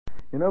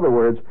In other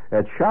words,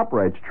 at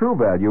ShopRite's True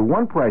Value,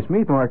 one-price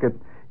meat market,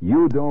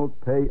 you don't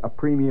pay a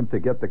premium to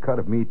get the cut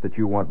of meat that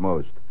you want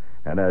most.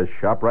 And as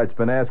ShopRite's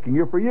been asking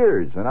you for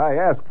years, and I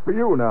ask for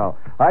you now,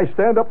 I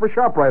stand up for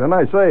ShopRite, and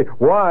I say,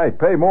 why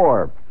pay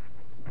more?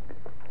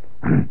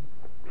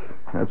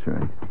 That's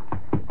right.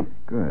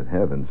 Good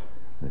heavens.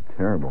 They're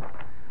terrible.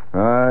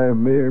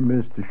 I'm mere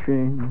Mr.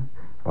 Shane.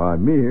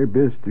 I'm mere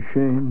Mr.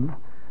 Shane.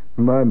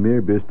 My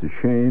mere Mr.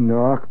 Shane.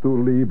 Ach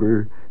du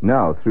lieber.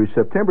 Now, through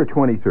September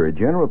 23rd,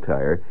 General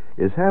Tire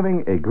is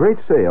having a great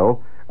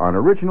sale on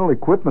original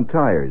equipment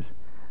tires.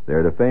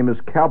 They're the famous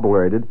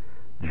calibrated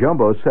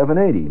Jumbo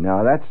 780.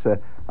 Now, that's,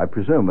 I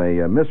presume,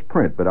 a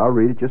misprint, but I'll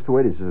read it just the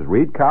way it is. It says,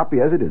 read copy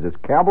as it is. It's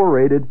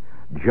calibrated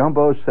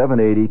Jumbo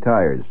 780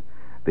 tires.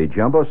 The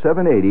Jumbo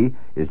 780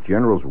 is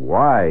General's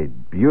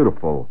wide,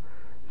 beautiful,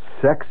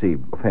 sexy,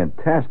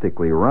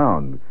 fantastically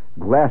round,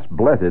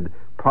 glass-bletted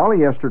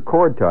polyester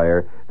cord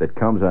tire that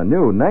comes on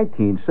new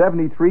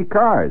 1973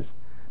 cars.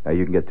 Now,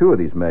 you can get two of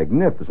these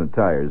magnificent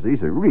tires.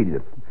 These are really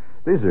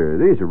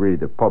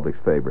the public's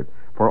favorite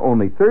for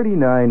only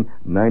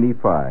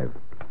 $39.95.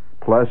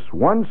 plus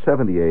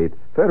 $178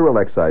 federal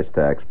excise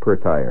tax per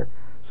tire.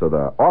 So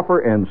the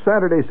offer ends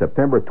Saturday,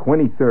 September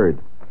 23rd.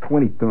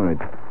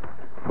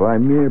 By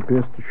mere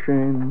Mr.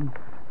 Shane.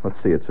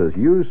 Let's see, it says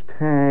use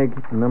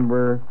tag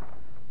number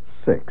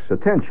 6.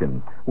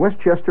 Attention,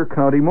 Westchester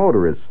County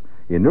motorists.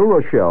 In New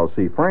Rochelle,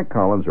 see Frank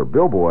Collins or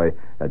Bill Boy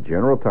at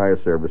General Tire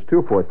Service,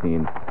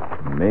 214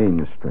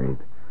 Main Street.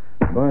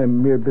 By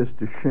mere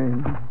Mr.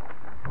 Shane.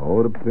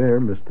 Oh, the bear,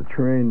 Mr.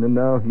 Train, and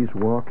now he's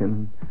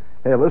walking.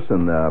 Hey,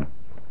 listen,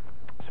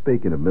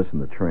 speaking of missing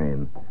the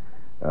train,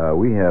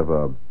 we have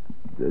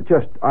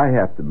I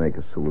have to make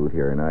a salute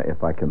here, and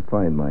if I can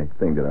find my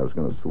thing that I was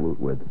going to salute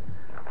with.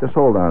 Just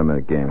hold on a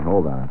minute, gang.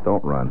 Hold on.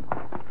 Don't run.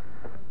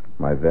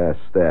 My vast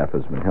staff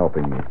has been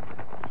helping me,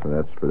 so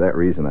that's for that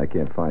reason I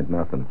can't find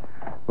nothing.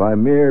 By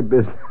mere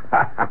business...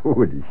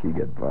 Who did she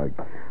get bugged?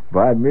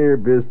 By mere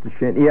business...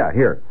 Yeah,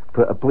 here.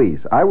 Please.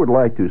 I would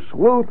like to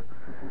salute,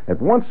 and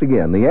once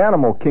again, the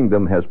animal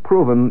kingdom has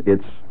proven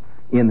its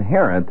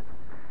inherent,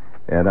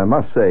 and I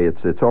must say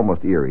it's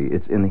almost eerie,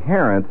 its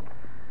inherent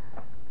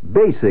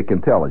basic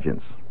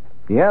intelligence.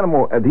 The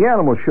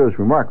animal shows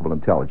remarkable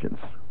intelligence,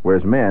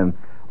 whereas man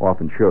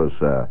often shows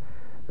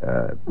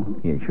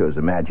he shows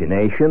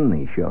imagination,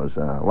 he shows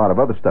a lot of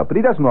other stuff, but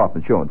he doesn't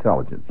often show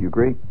intelligence. You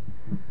agree?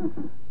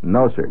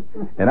 No, sir.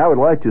 And I would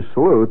like to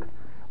salute,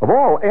 of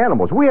all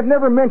animals, we have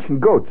never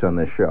mentioned goats on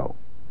this show.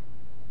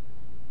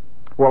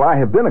 Well, I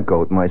have been a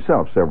goat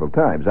myself several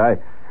times.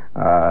 It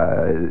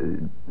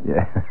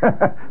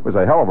was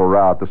a hell of a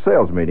row at the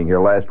sales meeting here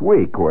last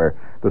week where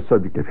the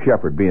subject of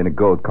Shepherd being a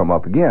goat come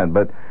up again.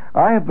 But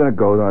I have been a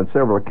goat on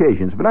several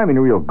occasions, but I mean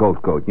a real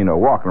goat,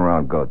 walking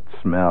around goat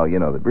smell,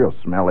 the real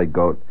smelly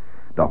goat,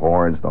 the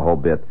horns, the whole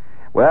bit.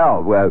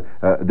 Well,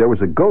 there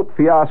was a goat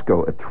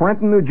fiasco at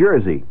Trenton, New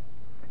Jersey,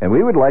 and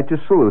we would like to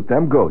salute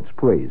them goats,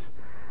 please.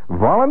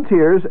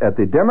 Volunteers at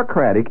the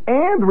Democratic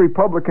and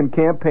Republican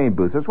campaign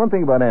booths. That's one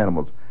thing about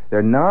animals.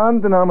 They're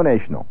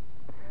non-denominational.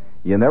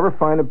 You never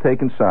find them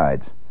taking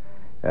sides.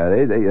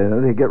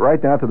 They get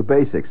right down to the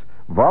basics.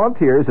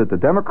 Volunteers at the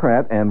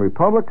Democrat and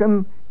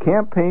Republican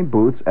campaign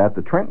booths at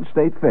the Trenton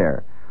State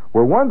Fair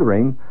were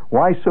wondering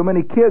why so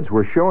many kids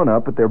were showing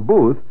up at their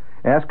booth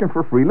asking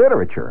for free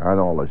literature. On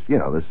all this,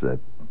 this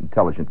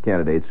intelligent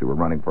candidates who were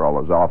running for all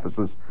those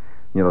offices.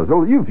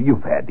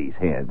 You've had these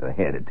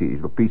handed to you, these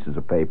little pieces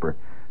of paper,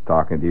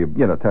 talking to you,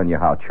 telling you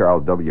how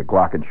Charles W.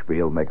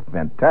 Glockenspiel make a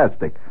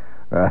fantastic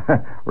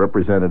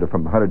representative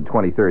from the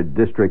 123rd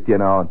District,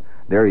 and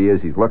there he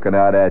is, he's looking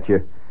out at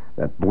you.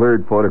 That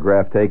blurred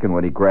photograph taken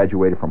when he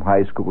graduated from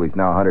high school. He's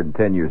now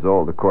 110 years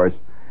old, of course.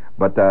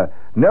 But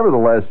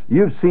nevertheless,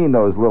 you've seen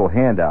those little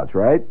handouts,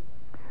 right?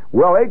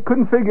 Well, they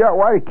couldn't figure out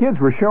why the kids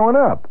were showing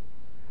up,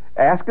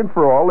 asking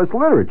for all this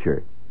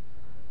literature.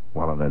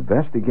 Well, an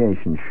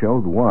investigation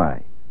showed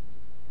why.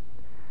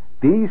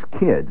 These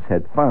kids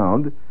had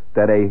found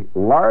that a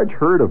large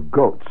herd of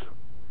goats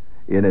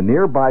in a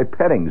nearby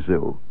petting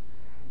zoo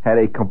had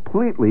a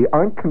completely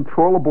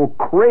uncontrollable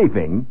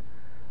craving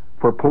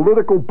for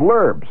political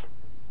blurbs.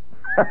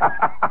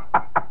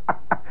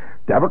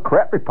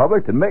 Democrat,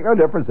 Republican, didn't make no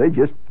difference. They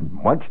just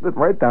munched it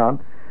right down.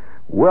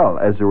 Well,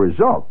 as a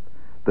result,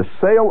 the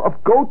sale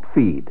of goat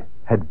feed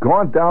had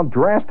gone down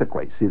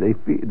drastically. See, they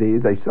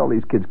sell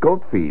these kids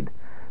goat feed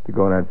to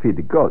go out and feed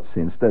the goats.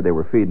 See, instead, they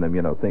were feeding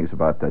them, things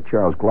about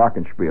Charles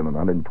Glockenspiel in the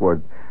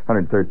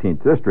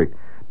 113th District.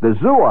 The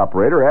zoo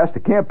operator asked the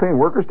campaign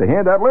workers to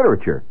hand out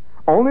literature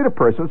only to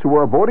persons who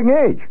were of voting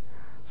age,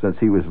 since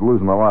he was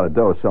losing a lot of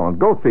dough selling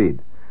goat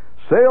feed.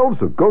 Sales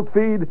of goat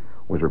feed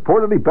was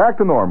reportedly back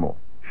to normal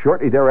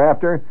shortly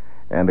thereafter,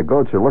 and the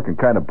goats are looking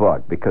kind of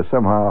bugged because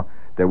somehow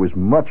there was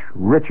much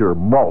richer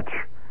mulch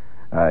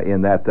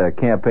in that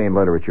campaign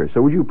literature.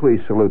 So would you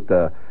please salute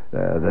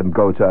them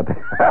goats out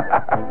there?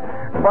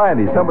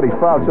 Finally, somebody's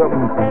found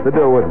something to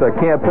do with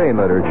campaign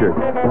literature.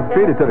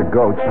 Feed it to the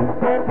goats.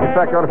 In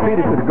fact, I ought to feed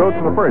it to the goats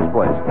in the first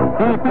place.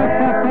 The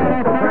bear,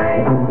 Mr.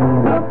 Train.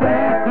 The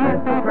bear,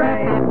 Mr.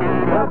 Train.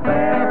 The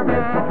bear.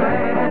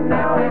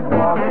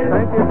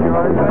 you,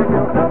 George, thank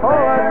you.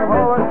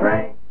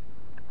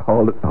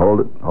 Hold it,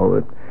 train. Hold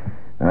it.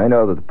 I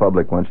know that the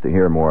public wants to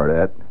hear more of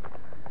that,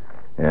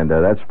 and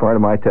that's part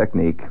of my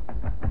technique.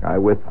 I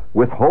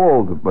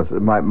withhold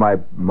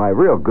my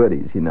real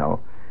goodies, you know.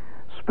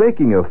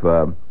 Speaking of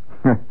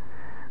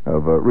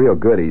real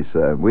goodies,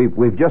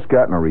 we've just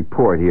gotten a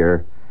report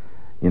here.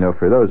 You know,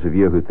 for those of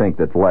you who think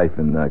that life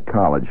in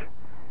college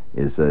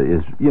is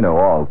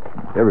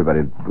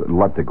everybody would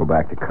love to go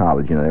back to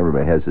college. You know,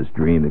 everybody has this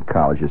dream that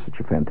college is such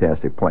a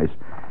fantastic place.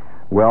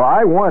 Well,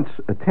 I once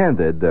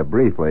attended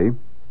briefly,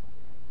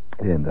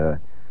 and it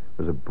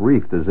was a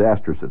brief,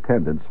 disastrous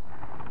attendance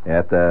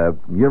at the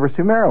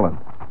University of Maryland.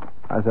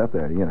 I was up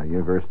there,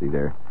 university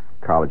there,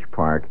 College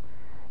Park.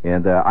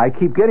 And I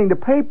keep getting the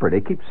paper.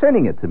 They keep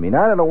sending it to me.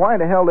 Now, I don't know why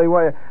the hell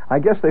I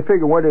guess they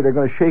figure one day they're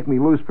going to shake me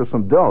loose for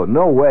some dough.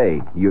 No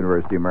way,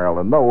 University of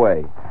Maryland. No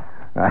way.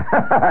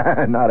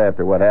 Not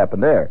after what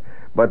happened there.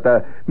 But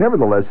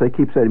nevertheless, they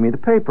keep sending me the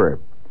paper.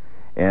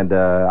 And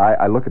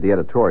I look at the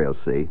editorial,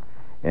 see.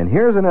 And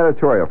here's an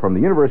editorial from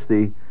the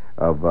University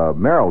of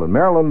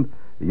Maryland,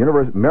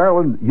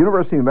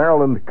 University of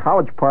Maryland,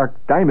 College Park,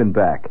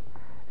 Diamondback.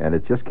 And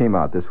it just came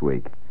out this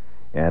week.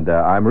 And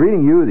I'm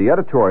reading you the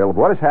editorial of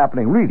what is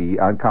happening really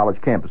on college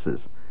campuses.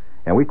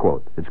 And we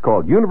quote, it's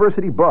called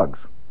University Bugs.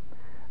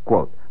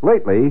 Quote,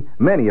 lately,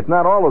 many, if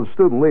not all of the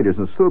student leaders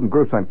and student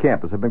groups on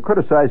campus have been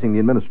criticizing the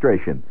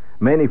administration,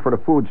 mainly for the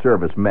food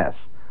service mess.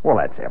 Well,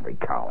 that's every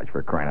college,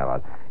 for crying out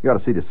loud. You ought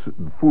to see the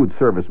food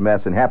service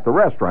mess in half the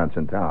restaurants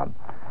in town.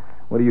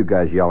 What are you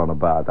guys yelling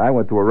about? I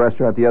went to a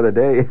restaurant the other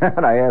day,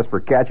 and I asked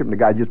for ketchup, and the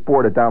guy just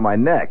poured it down my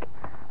neck.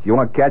 Do you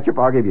want ketchup?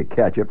 I'll give you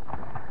ketchup.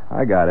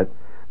 I got it.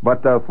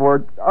 But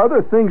for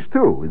other things,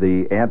 too,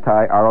 the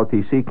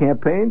anti-ROTC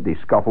campaign, the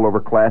scuffle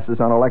over classes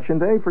on Election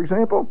Day, for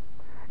example.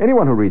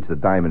 Anyone who reads the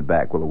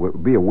Diamondback will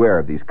be aware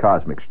of these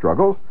cosmic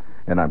struggles,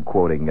 and I'm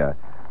quoting the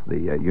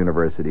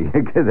university.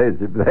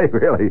 they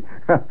really...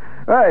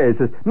 It's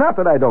just, not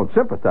that I don't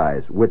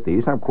sympathize with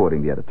these. I'm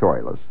quoting the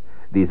editorialists.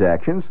 These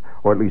actions,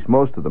 or at least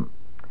most of them.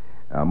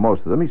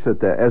 He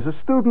said, as a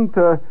student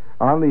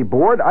on the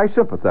board, I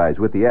sympathize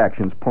with the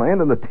actions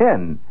planned and the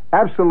 10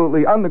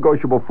 absolutely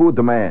unnegotiable food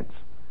demands.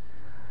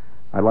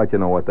 I'd like to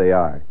know what they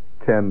are.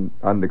 10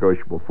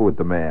 unnegotiable food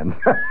demands.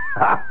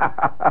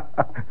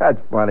 That's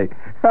funny.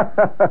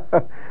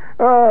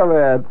 Oh,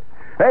 man.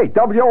 Hey,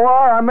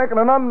 WOR, I'm making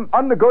an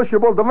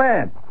unnegotiable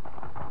demand.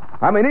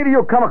 I mean, either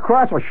you come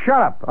across or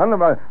shut up.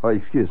 Oh,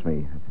 excuse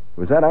me.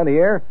 Was that on the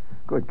air?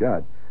 Good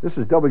God. This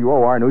is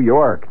WOR New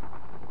York.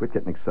 Quit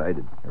getting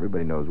excited.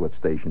 Everybody knows what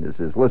station this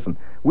is. Listen,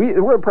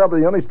 we're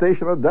probably the only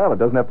station on the dial that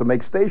doesn't have to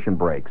make station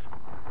breaks.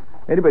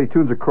 Anybody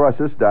tunes across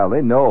this dial,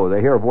 they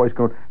hear a voice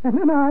going, and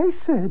then I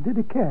said to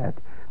the cat.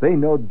 They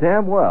know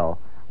damn well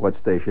what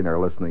station they're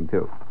listening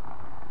to.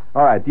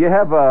 All right, do you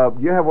have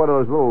one of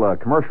those little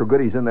commercial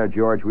goodies in there,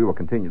 George? We will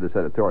continue this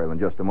editorial in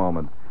just a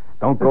moment.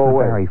 Don't go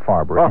away. Barry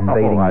Farber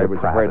invading your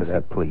privacy,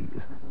 please.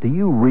 Do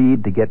you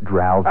read to get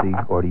drowsy,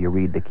 or do you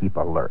read to keep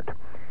alert?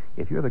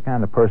 If you're the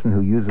kind of person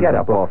who uses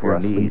a book for a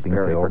sleeping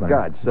pill, then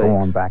go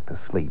on back to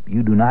sleep.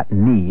 You do not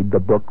need the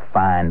Book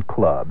Find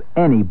Club.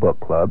 Any book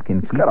club can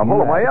keep you... He's got a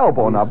hold of my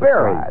elbow now,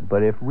 Barry.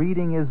 But if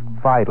reading is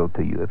vital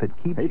to you, if it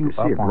keeps you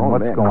up on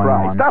what's going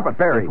on... Stop it,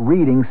 Barry! If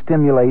reading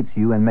stimulates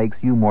you and makes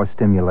you more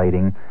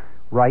stimulating...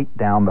 Write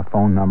down the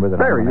phone number that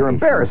Barry, you're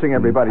embarrassing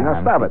everybody.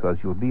 Now stop it. Because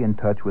you'll be in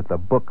touch with the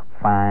Book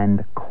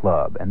Find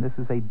Club. And this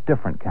is a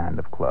different kind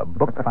of club.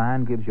 Book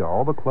Find gives you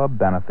all the club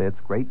benefits,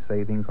 great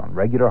savings on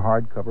regular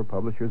hardcover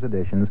publisher's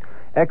editions,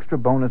 extra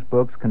bonus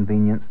books,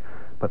 convenience.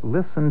 But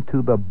listen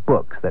to the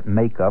books that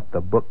make up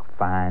the Book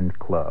Find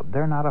Club.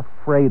 They're not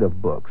afraid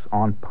of books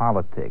on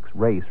politics,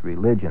 race,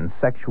 religion,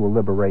 sexual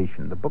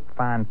liberation. The Book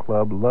Find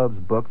Club loves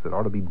books that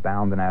ought to be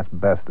bound in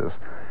asbestos.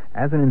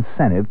 As an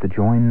incentive to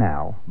join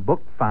now,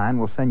 Book Find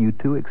will send you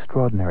 2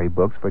 extraordinary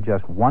books for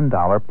just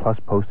 $1 plus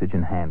postage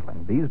and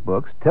handling. These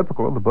books,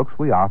 typical of the books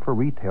we offer,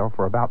 retail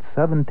for about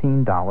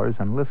 $17,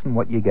 and listen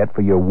what you get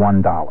for your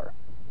 $1.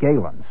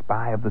 Galen,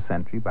 Spy of the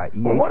Century by E.H.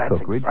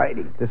 Cookridge.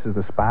 Exciting. This is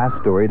the spy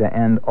story to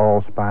end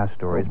all spy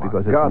stories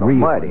because it's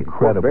real,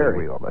 incredibly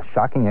real. The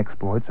shocking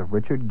exploits of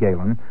Richard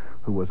Galen,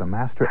 who was a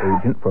master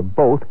agent for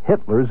both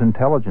Hitler's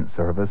intelligence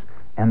service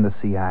and the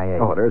CIA.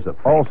 Oh, there's a...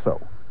 Also,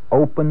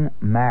 Open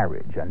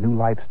Marriage, a new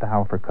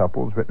lifestyle for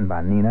couples, written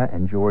by Nina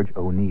and George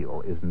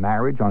O'Neill. Is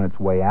marriage on its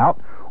way out,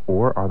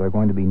 or are there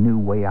going to be new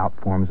way out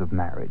forms of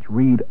marriage?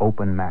 Read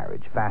Open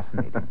Marriage.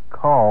 Fascinating.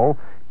 Call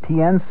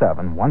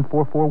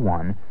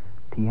TN7-1441,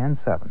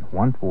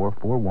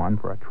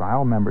 TN7-1441 for a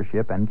trial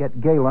membership and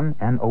get Galen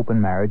and Open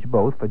Marriage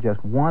both for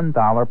just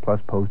 $1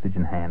 plus postage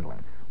and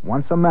handling.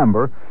 Once a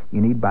member,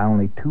 you need buy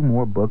only 2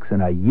 more books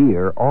in a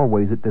year,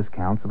 always at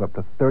discounts of up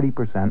to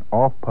 30%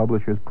 off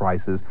publishers'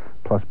 prices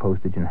plus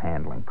postage and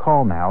handling.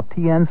 Call now,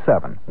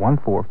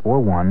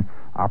 TN7-1441,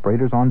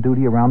 operators on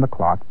duty around the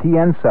clock,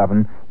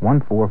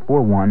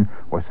 TN7-1441,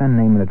 or send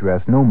name and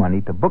address, no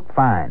money, to Book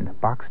Find,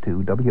 Box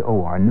 2,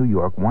 WOR, New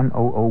York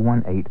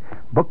 10018,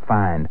 Book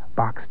Find,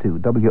 Box 2,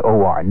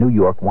 WOR, New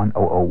York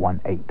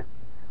 10018.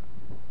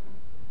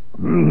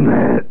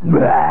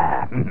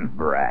 Brack.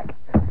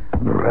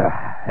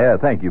 Yeah,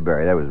 thank you,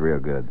 Barry. That was real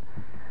good.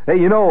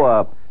 Hey,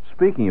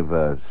 speaking of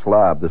the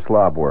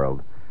slob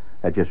world,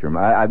 I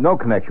have no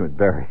connection with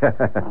Barry,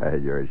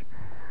 George.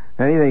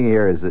 Anything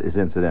here is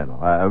incidental,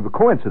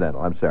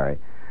 coincidental. I'm sorry,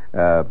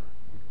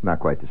 not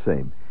quite the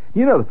same.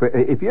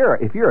 If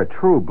you're a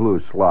true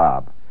blue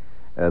slob,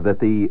 that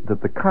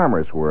the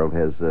commerce world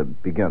has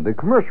begun. The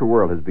commercial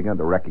world has begun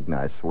to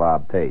recognize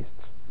slob tastes.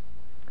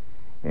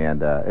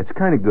 And it's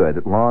kind of good.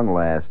 At long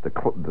last, the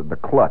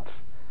klutz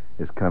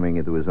is coming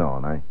into his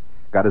own.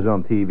 Got his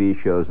own TV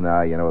shows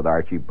now, with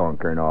Archie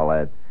Bunker and all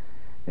that.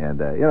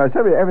 And,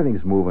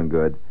 everything's moving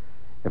good.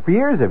 And for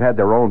years, they've had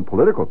their own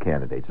political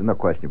candidates. There's no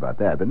question about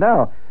that. But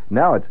now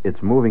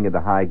it's moving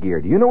into high gear.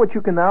 Do you know what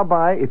you can now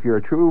buy if you're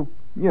a true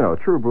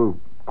blue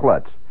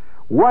klutz?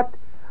 What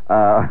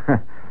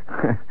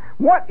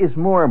is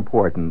more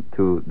important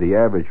to the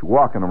average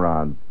walking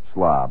around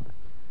slob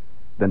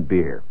than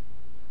beer?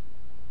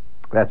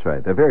 That's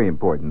right. They're very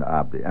important.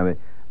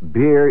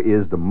 Beer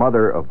is the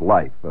mother of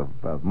life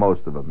of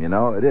most of them.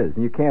 It is,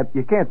 and you can't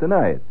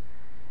deny it.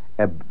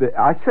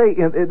 I say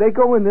they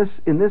go in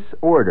this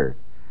order: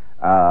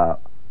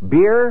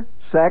 beer,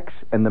 sex,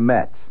 and the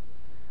Mets.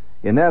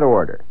 In that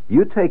order.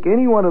 You take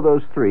any one of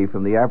those three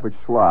from the average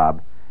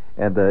slob,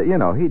 and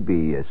he'd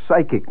be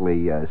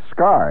psychically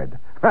scarred.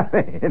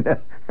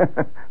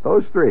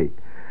 Those three,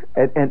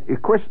 and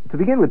of course, to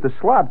begin with, the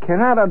slob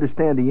cannot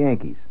understand the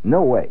Yankees.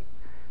 No way.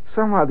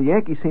 Somehow the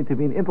Yankees seem to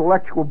be an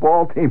intellectual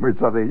ball team or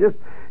something.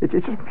 It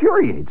just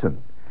infuriates him.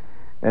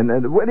 And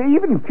it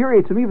even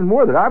infuriates him even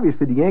more that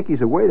obviously the Yankees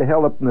are way the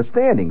hell up in the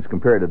standings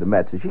compared to the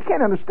Mets. You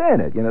can't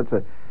understand it.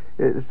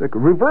 It's like a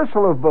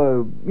reversal of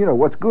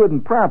what's good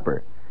and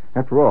proper.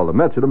 After all, the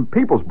Mets are the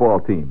people's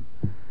ball team.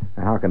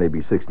 And how can they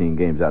be 16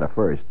 games out of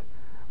first?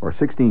 Or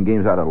 16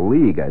 games out of the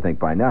league, I think,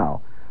 by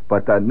now.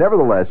 But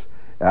nevertheless,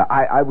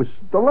 I was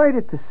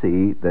delighted to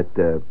see that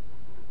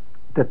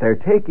they're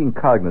taking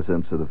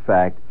cognizance of the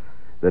fact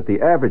that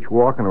the average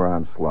walking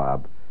around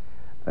slob,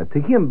 to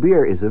him,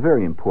 beer is a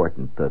very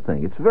important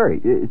thing.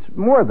 It's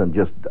more than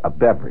just a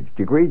beverage.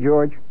 Do you agree,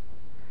 George?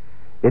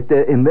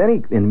 In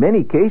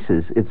many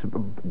cases, it's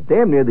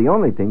damn near the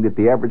only thing that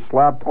the average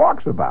slob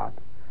talks about.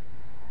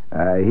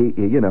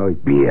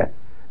 Beer.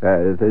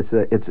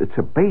 It's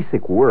a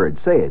basic word.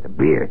 Say it,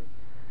 beer.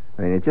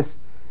 I mean,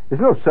 there's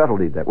no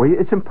subtlety that way.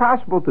 It's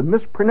impossible to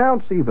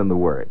mispronounce even the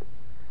word.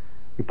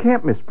 You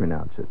can't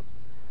mispronounce it.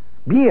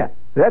 Beer.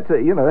 That's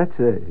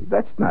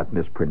not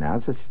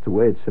mispronounced. It's just the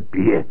way it's a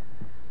beer.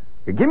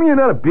 Give me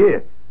another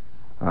beer.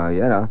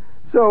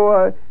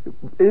 So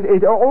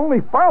it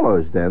only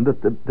follows then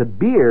that the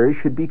beer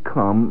should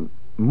become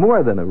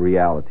more than a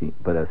reality,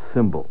 but a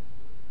symbol.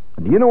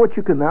 And do you know what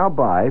you can now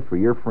buy for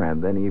your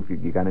friend? If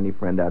you got any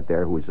friend out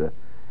there who's a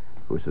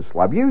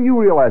slob, you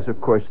realize, of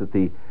course, that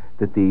the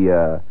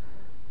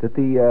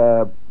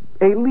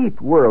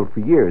elite world for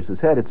years has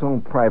had its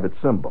own private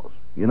symbols.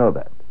 You know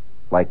that,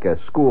 like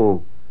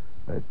school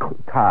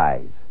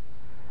ties,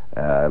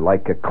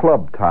 like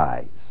club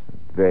ties.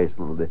 Various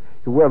little.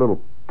 You wear a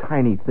little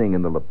tiny thing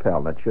in the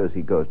lapel that shows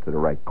he goes to the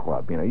right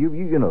club. You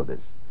know this.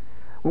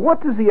 Well,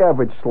 what does the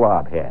average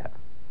slob have?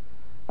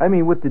 I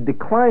mean, with the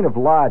decline of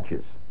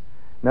lodges.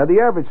 Now, the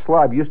average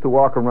slob used to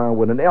walk around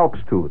with an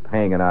elk's tooth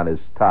hanging on his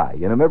tie.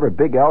 Remember a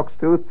big elk's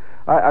tooth?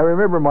 I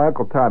remember my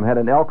Uncle Tom had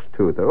an elk's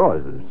tooth. Oh,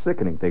 it was a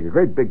sickening thing, a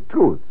great big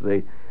tooth.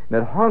 That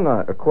hung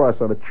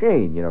across on a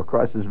chain,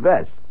 across his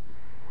vest.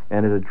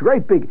 And it's a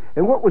great big...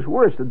 And what was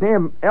worse, the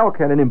damn elk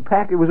had an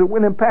impacted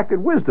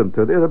wisdom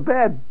tooth. There's a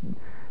bad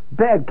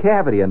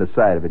cavity on the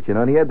side of it,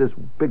 and he had this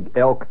big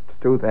elk's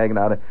tooth hanging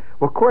out.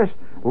 Well, of course,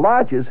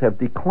 lodges have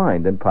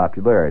declined in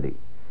popularity.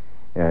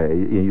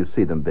 You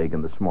see them big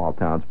in the small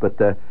towns, but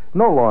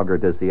no longer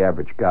does the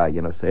average guy,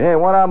 say, "Hey,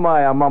 what am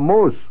I? I'm a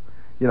moose.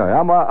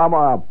 I'm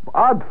a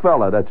odd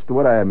fella. That's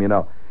what I am.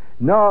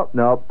 No,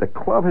 the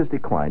club has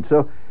declined.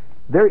 So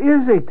there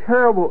is a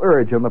terrible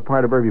urge on the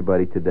part of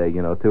everybody today,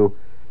 to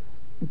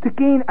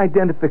gain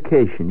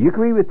identification. You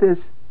agree with this?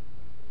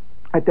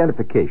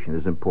 Identification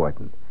is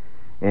important,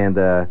 and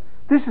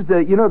this is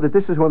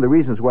this is one of the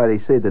reasons why they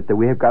say that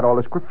we have got all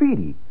this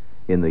graffiti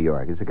in New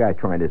York. There's a guy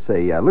trying to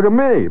say, "Look at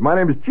me, my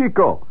name is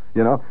Chico."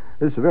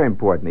 This is very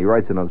important. He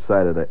writes it on the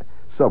side of the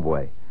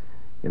subway.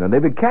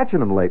 They've been catching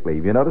them lately.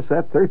 Have you noticed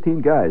that?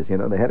 13 guys.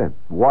 They had to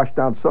wash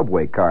down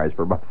subway cars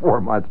for about 4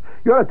 months.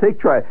 You ought to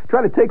try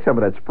to take some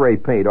of that spray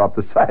paint off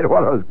the side of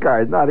one of those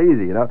cars. Not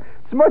easy.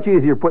 It's much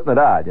easier putting it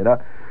on.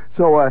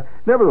 So,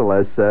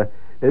 nevertheless, the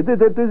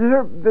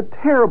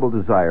terrible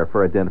desire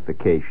for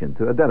identification,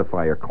 to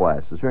identify your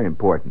class, is very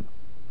important.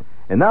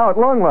 And now, at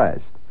long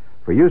last,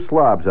 for you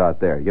slobs out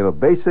there,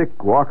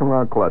 basic walking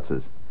around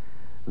klutzes,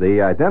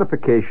 the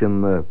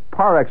identification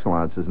par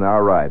excellence has now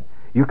arrived.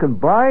 You can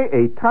buy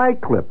a tie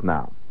clip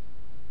now,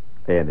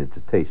 and it's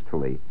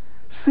tastefully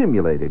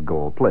simulated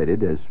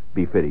gold-plated, as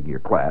befitting your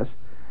class.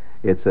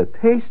 It's a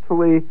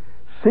tastefully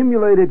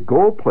simulated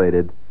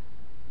gold-plated.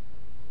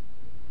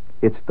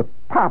 It's the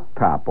pop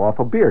top off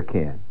a beer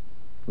can.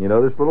 You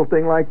know this little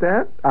thing like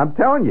that? I'm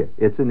telling you,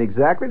 it's in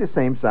exactly the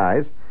same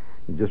size.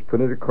 You just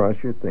put it across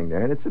your thing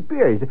there, and it's a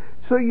beer.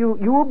 So you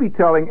will be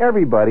telling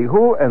everybody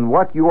who and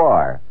what you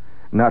are.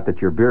 Not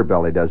that your beer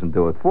belly doesn't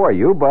do it for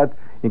you, but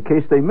in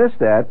case they miss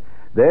that,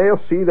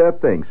 they'll see that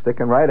thing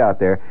sticking right out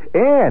there.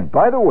 And,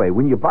 by the way,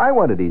 when you buy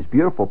one of these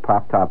beautiful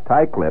pop-top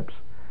tie clips,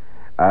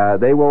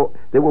 they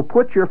will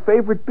put your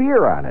favorite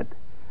beer on it.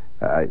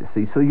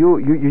 See, so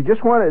you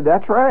just want to,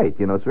 that's right.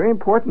 You know, it's very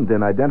important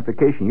in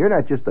identification. You're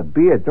not just a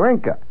beer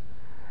drinker.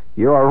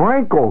 You're a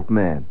Reinhold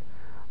man.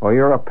 Or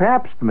you're a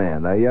Pabst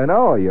man. You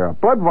know, you're a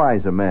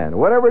Budweiser man.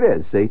 Whatever it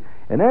is, see?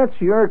 And that's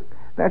your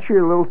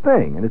little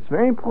thing. And it's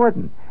very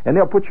important. And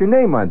they'll put your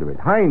name under it.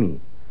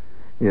 Heine.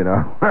 You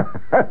know,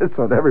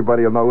 so that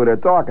everybody will know who they're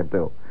talking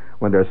to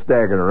when they're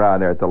staggering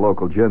around there at the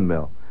local gin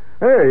mill.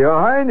 Hey, you're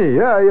Heine.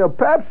 Yeah, you're a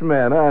Pabst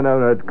man. I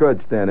know that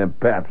could stand in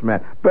Pabst man.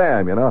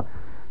 Bam, you know.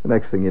 The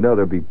next thing you know,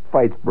 there'll be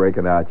fights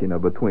breaking out, you know,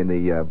 between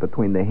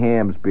the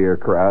Hams beer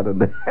crowd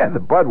and the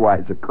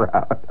Budweiser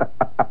crowd.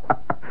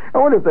 I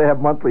wonder if they have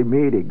monthly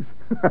meetings.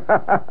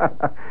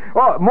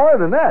 Well, more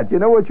than that, you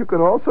know what you can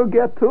also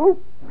get too?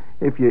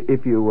 If you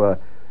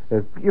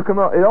can,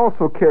 it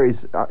also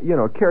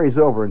carries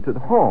over into the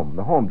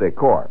home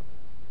decor.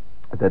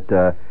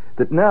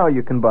 That now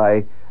you can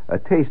buy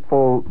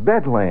tasteful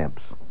bed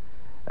lamps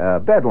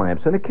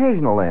and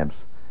occasional lamps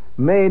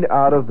made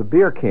out of the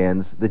beer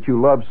cans that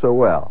you love so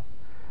well.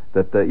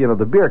 That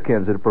the beer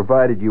cans that have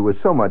provided you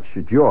with so much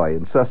joy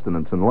and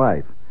sustenance in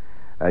life.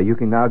 You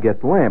can now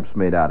get lamps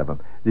made out of them.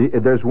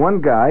 There's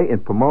one guy in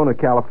Pomona,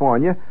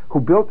 California, who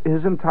built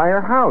his entire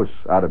house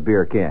out of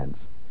beer cans,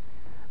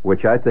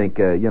 which I think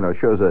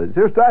shows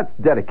that's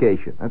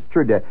dedication. That's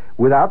true.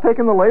 Without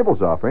taking the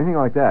labels off or anything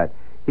like that,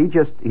 he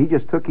just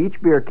took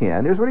each beer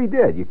can. Here's what he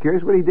did. You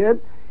curious what he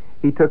did?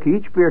 He took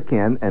each beer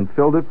can and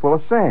filled it full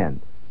of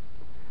sand,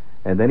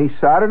 and then he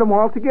soldered them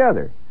all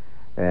together.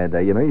 And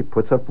he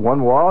puts up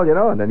one wall,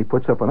 and then he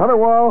puts up another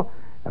wall,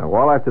 and a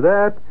wall after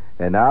that.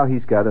 And now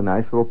he's got a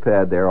nice little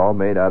pad there, all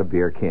made out of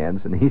beer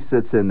cans, and he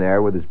sits in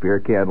there with his beer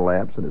can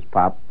lamps and his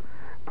pop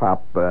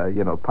top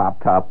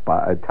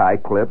tie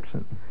clips,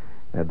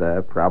 and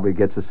probably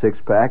gets a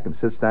 6-pack and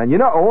sits down. You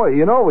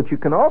know what you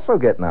can also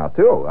get now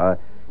too.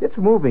 It's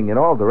moving in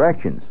all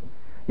directions.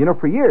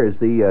 For years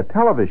the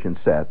television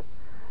set.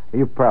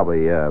 You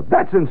probably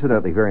that's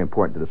incidentally very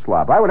important to the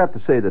slob. I would have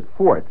to say that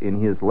Fort,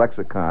 in his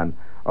lexicon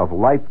of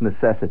life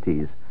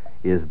necessities,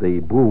 is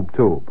the boob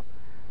tube.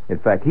 In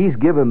fact, he's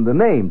given the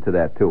name to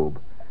that tube.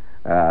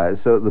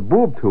 So the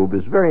boob tube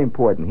is very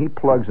important. He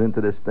plugs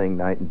into this thing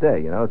night and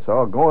day. It's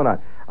all going on.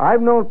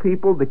 I've known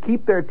people to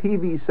keep their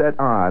TV set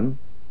on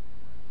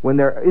when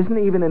there isn't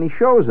even any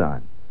shows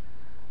on,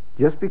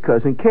 just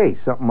because in case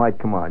something might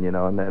come on,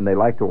 and they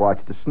like to watch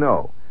the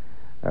snow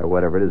or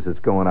whatever it is that's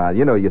going on.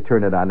 You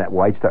turn it on, that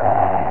white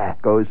star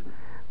goes.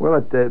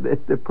 Well,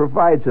 it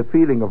provides a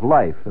feeling of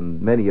life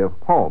in many a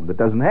home that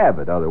doesn't have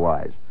it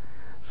otherwise.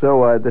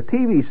 So the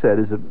TV set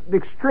is an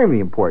extremely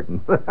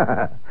important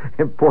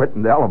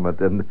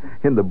element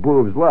in the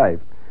boob's life.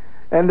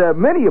 And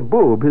many a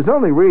boob, his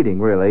only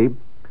reading, really,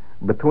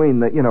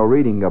 between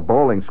reading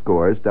bowling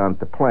scores down at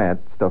the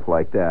plant, stuff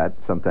like that,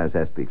 sometimes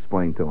has to be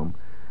explained to him,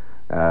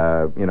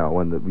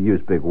 when we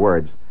use big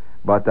words.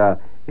 But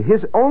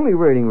his only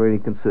reading really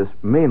consists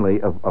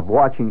mainly of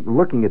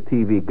looking at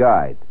TV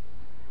Guide.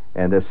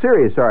 And a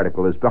serious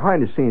article is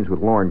Behind the Scenes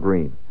with Lorne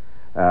Green.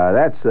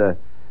 That's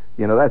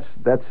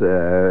that's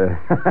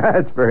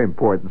very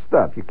important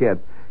stuff. You can't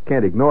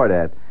ignore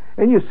that.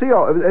 And you see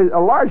a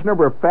large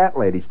number of fat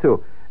ladies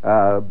too.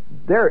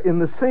 They're in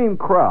the same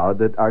crowd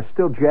that are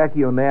still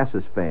Jackie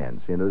Onassis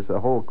fans. There's a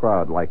whole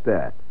crowd like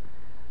that.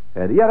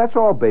 And that's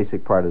all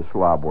basic part of the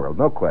slob world,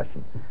 no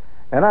question.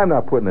 And I'm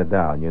not putting it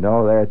down.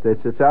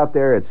 It's out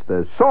there. It's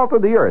the salt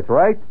of the earth,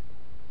 right?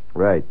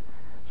 Right.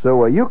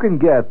 So you can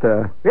get.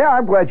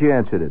 I'm glad you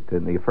answered it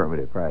in the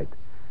affirmative, right?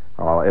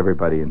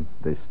 Everybody in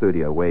the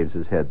studio waves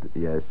his head.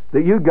 Yes,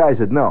 you guys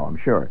would know, I'm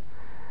sure.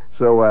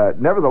 So,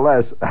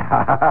 nevertheless,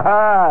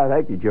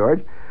 thank you,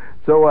 George.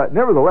 So,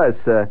 nevertheless,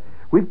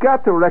 we've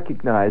got to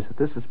recognize that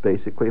this is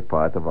basically a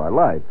part of our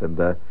life, and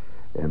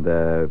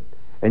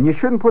you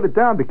shouldn't put it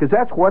down because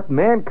that's what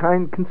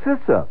mankind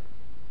consists of.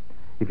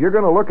 If you're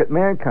going to look at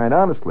mankind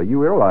honestly, you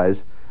realize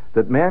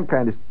that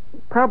mankind is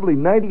probably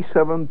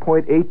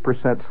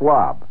 97.8%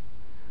 slob.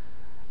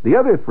 The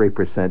other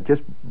 3%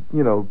 just,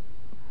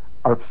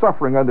 are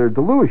suffering under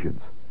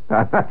delusions.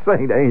 I'm not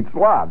saying they ain't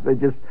slobs.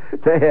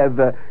 They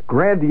have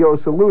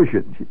grandiose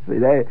illusions. You see,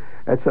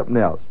 that's something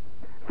else.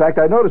 In fact,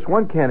 I noticed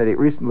one candidate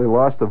recently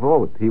lost a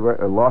vote. He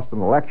lost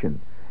an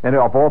election, and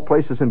of all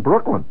places in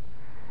Brooklyn,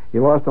 he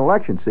lost an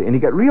election. See, and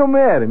he got real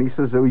mad, and he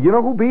says, "You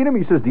know who beat him?"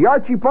 He says, "The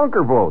Archie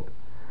Bunker vote."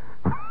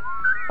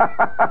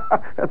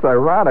 That's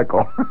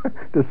ironical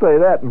to say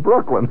that in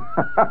Brooklyn.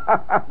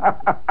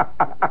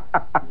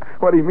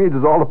 What he means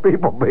is all the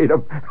people beat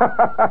him.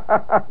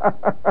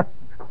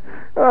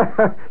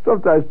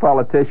 Sometimes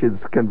politicians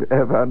can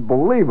have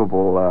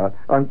unbelievable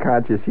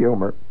unconscious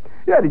humor.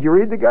 Yeah, did you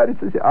read the guy that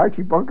says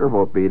Archie Bunker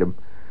vote beat him?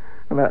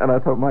 And I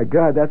thought, my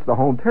God, that's the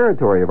home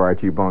territory of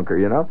Archie Bunker,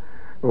 you know?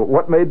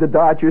 What made the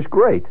Dodgers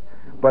great?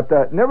 But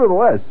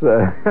nevertheless,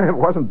 it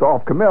wasn't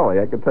Dolph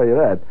Camilli, I can tell you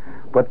that.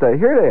 But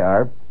here they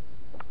are,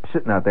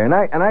 sitting out there, and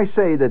I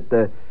say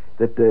that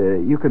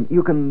you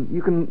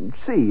can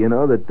see, you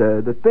know,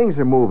 that things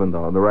are moving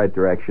though in the right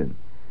direction.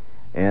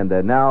 And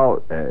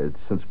now,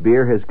 since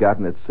beer has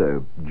gotten its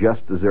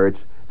just desserts,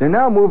 they're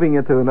now moving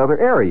into another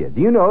area. Do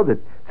you know that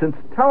since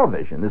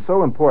television is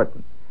so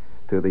important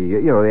to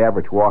the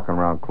average walking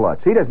around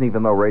klutz, he doesn't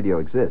even know radio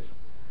exists.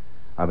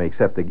 I mean,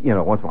 except once in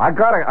a while, I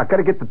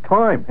gotta get the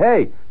time.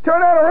 Hey,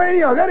 turn on the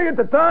radio. I gotta get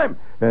the time.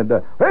 And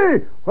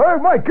hey,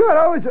 my God,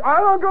 I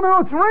don't gonna know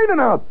it's raining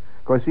out.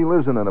 Of course, he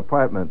lives in an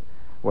apartment.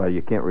 Well,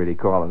 you can't really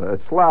call it a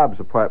slob's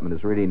apartment.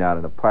 Is really not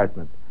an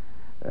apartment.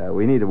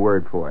 We need a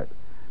word for it.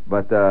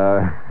 But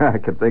I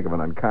can think of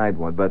an unkind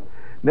one. But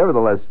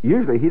nevertheless,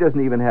 usually he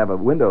doesn't even have a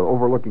window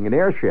overlooking an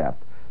air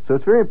shaft. So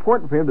it's very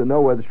important for him to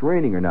know whether it's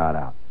raining or not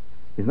out.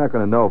 He's not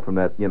going to know from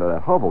that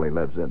that hovel he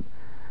lives in.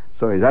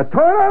 So he's like,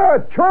 turn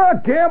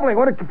on gambling.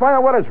 Why don't you find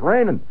out what it's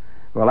raining?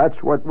 Well,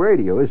 that's what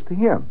radio is to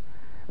him.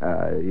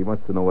 He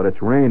wants to know what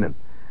it's raining.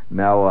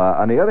 Now,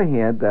 on the other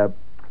hand,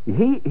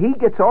 he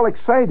gets all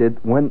excited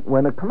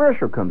when a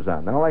commercial comes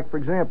on. Now, like, for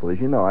example, as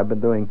you know, I've been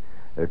doing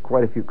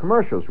quite a few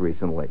commercials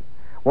recently.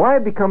 Well, I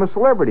have become a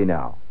celebrity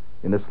now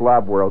in the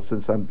slob world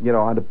since I'm,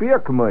 on the beer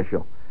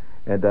commercial.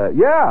 And,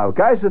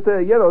 guys that,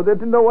 they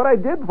didn't know what I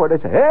did before. They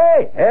say,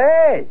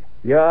 hey,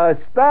 you're a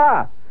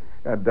star.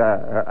 And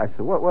I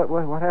said,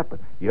 what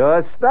happened? You're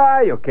a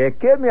star. You can't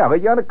kid me. I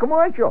heard you on a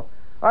commercial.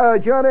 I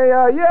heard you on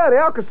the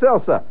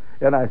Alka-Seltzer.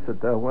 And I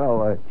said,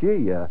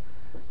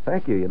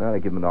 thank you. I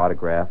give him an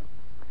autograph.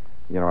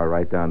 I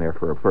write down there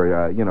for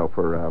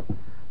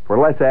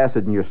less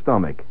acid in your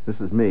stomach. This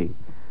is me.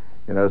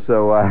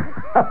 So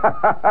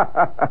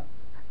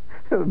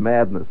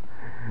madness.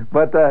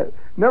 But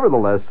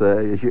nevertheless,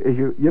 as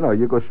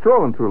you go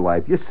strolling through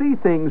life, you see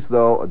things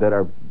though that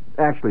are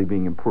actually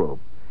being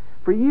improved.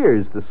 For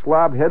years, the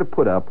slob had to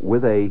put up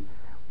with a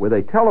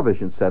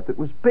television set that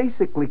was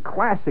basically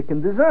classic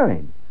in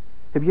design.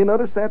 Have you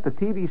noticed that? The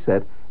TV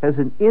set has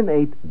an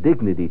innate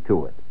dignity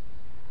to it.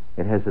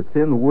 It has a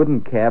thin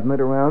wooden cabinet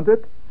around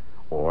it,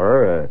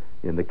 or,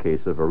 in the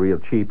case of a real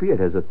cheapie, it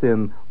has a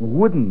thin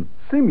wooden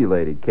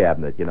simulated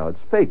cabinet. It's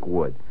fake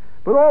wood.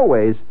 But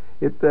always,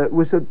 it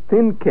was a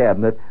thin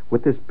cabinet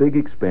with this big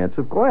expanse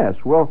of glass.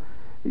 Well,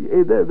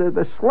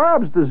 the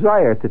slob's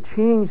desire to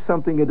change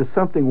something into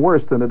something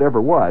worse than it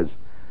ever was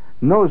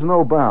knows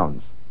no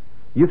bounds.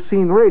 You've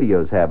seen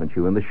radios, haven't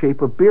you, in the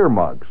shape of beer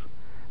mugs.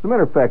 As a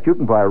matter of fact, you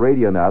can buy a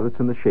radio now that's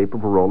in the shape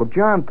of a roll of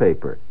John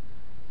paper.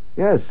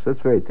 Yes, that's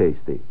very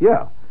tasty.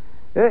 Yeah.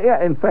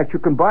 In fact, you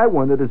can buy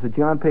one that is a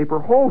John paper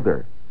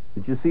holder.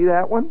 Did you see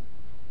that one?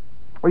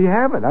 Well, you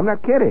haven't. I'm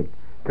not kidding.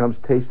 It comes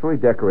tastefully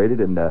decorated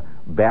in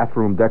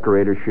bathroom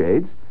decorator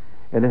shades,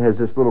 and it has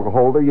this little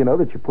holder,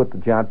 that you put the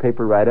John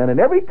paper right on. And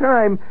every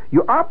time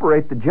you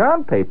operate the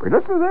John paper,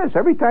 listen to this,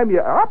 every time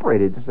you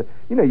operate it,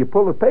 you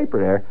pull the paper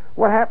there,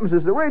 what happens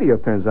is the radio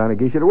turns on and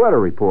gives you the weather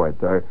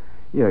report. Or,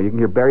 you can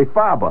hear Barry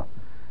Faber.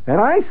 And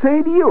I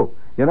say to you,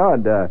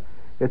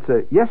 it's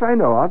a, yes, I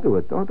know, I'll do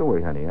it. Don't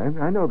worry, honey.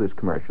 I know there's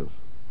commercials.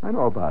 I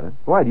know about it.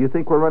 Why, do you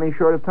think we're running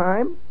short of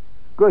time?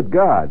 Good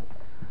God.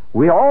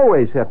 We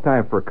always have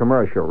time for a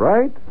commercial,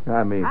 right?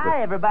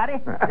 Hi,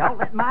 everybody. Don't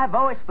let my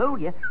voice fool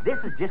you. This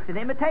is just an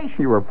imitation.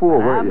 You were a fool,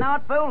 weren't you? I'm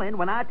not fooling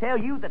when I tell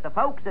you that the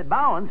folks at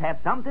Bowen's have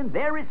something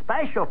very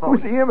special for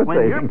Who's you. he imitating?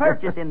 When your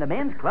purchase in the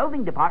men's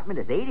clothing department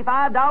is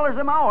 $85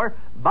 or more,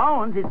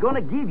 Bowen's is going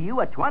to give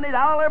you a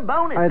 $20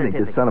 bonus I think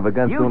certificate. this son of a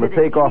gun's doing a Use it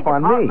takeoff in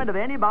on any me. department of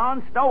any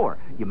Bowen's store.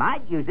 You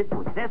might use it to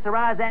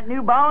accessorize that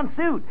new Bowen's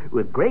suit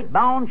with great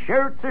Bowen's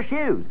shirts or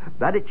shoes.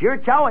 But it's your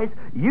choice.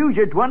 Use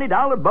your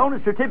 $20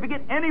 bonus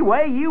certificate any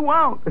way you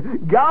want.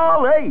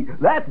 Golly,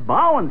 that's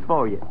Bowen's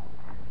for you.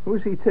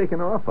 Who's he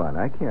taking off on?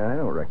 I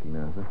don't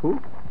recognize him.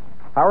 Who?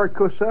 Howard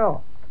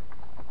Cosell.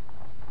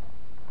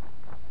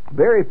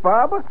 Barry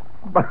Faber?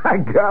 By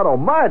God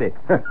almighty.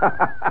 Either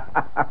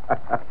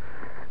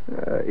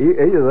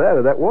that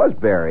or that was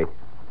Barry.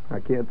 I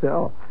can't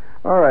tell.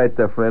 All right,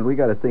 friend, we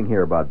got a thing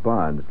here about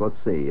bonds. Let's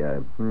see.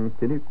 Yeah,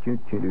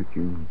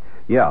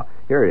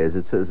 here it is.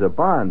 It says,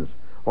 Bonds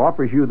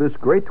offers you this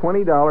great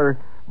 $20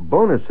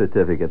 bonus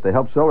certificate to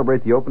help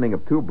celebrate the opening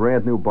of 2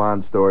 brand new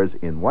Bond stores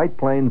in White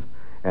Plains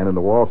and in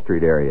the Wall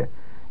Street area.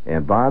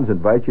 And Bonds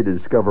invites you to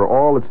discover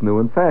all its new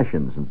and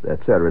fashions, et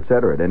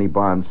cetera, at any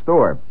Bond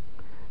store.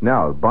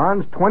 Now,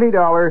 Bonds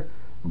 $20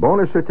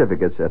 bonus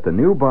certificates at the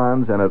new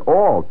Bonds and at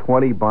all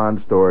 20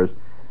 Bond stores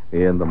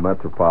in the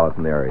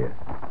metropolitan area.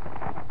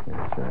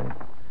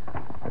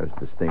 That's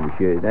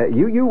distinguished.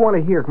 You want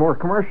to hear more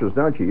commercials,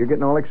 don't you? You're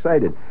getting all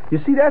excited. You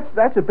see,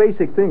 that's a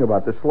basic thing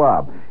about the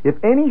slob. If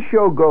any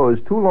show goes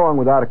too long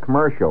without a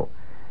commercial,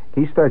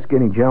 he starts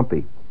getting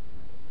jumpy.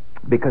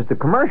 Because the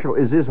commercial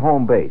is his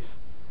home base.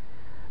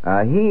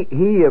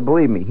 He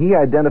believe me, he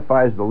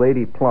identifies the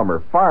lady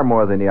plumber far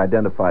more than he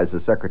identifies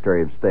the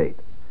Secretary of State.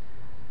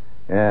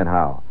 And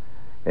how?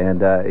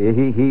 And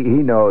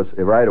he knows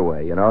right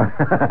away, you know.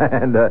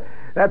 And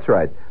that's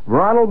right.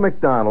 Ronald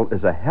McDonald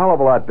is a hell of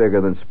a lot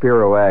bigger than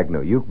Spiro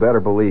Agnew. You better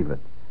believe it.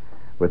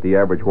 With the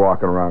average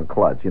walking around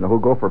klutz, you know, who'll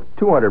go for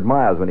 200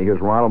 miles when he hears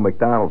Ronald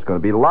McDonald's going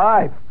to be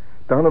live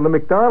down at the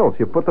McDonald's.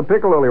 You put the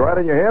piccalilli right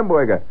in your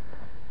hamburger.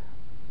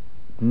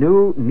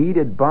 New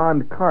needed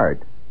Bond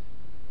card.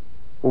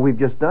 Well, we've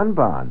just done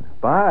Bond.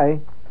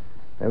 Bye.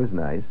 That was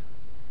nice.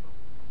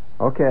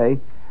 Okay.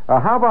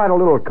 How about a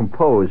little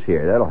compose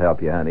here? That'll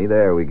help you, honey.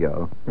 There we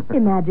go.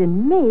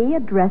 Imagine me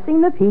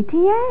addressing the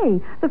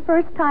PTA. The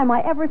first time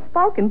I ever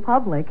spoke in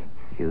public.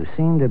 You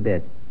seemed a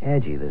bit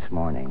edgy this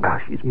morning.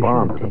 Gosh, she's You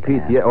bombed should with have the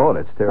taken PTA. Oh,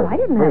 that's Well, terrible. I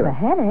didn't have a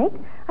headache.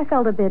 I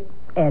felt a bit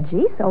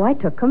edgy, so I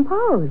took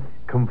Compose.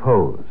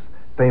 Compose,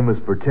 famous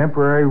for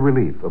temporary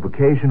relief of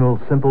occasional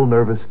simple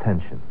nervous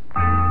tension.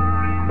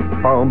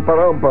 Boom,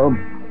 boom, boom.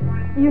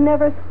 You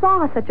never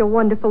saw such a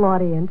wonderful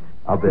audience.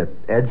 A bit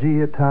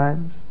edgy at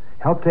times?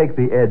 Help take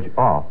the edge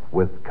off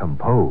with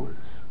Compose.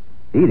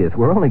 Edith,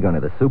 we're only going to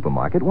the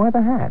supermarket. Why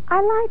the hat?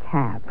 I like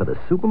hats. For the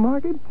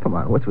supermarket? Come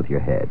on, what's with your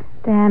head?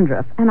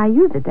 Dandruff. And I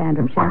used a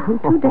dandruff shampoo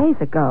 2 days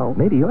ago.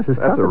 Maybe yours is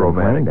That's tougher a than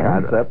plain romantic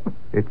dandruff. concept.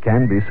 It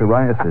can be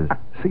psoriasis.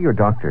 See your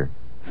doctor.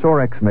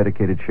 Sorex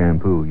medicated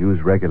shampoo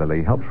used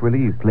regularly helps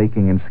relieve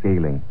flaking and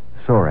scaling.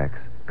 Sorex.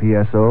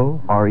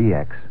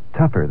 P-S-O-R-E-X.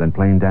 Tougher than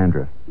plain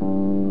dandruff.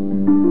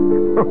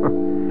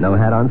 No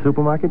hat on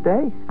supermarket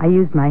day? I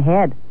used my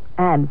head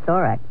and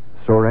Sorex.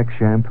 Sorex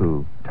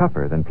shampoo.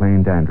 Tougher than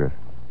plain dandruff.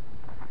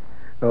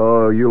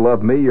 Oh, you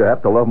love me, you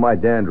have to love my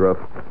dandruff.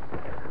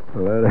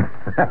 Well,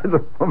 that's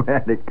a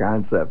romantic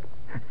concept.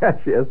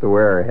 She has to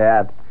wear her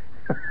hat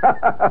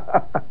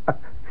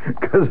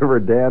because of her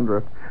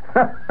dandruff.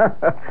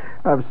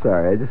 I'm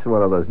sorry, it's just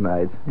one of those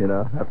nights, you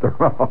know, after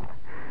all.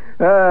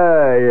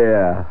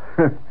 Yeah.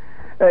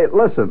 Hey,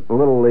 listen,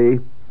 little Lee,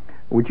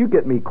 would you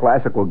get me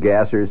classical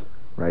gassers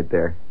right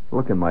there?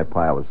 Look in my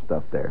pile of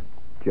stuff there.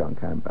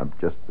 Junk. I'm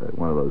just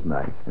one of those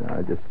nights, you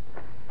know,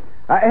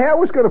 I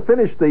was going to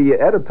finish the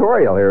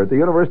editorial here at the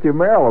University of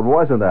Maryland,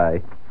 wasn't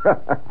I?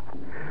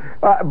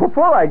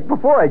 Before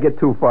I get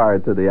too far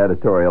into the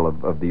editorial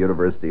of the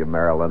University of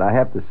Maryland, I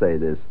have to say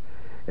this: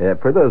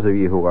 for those of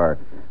you who are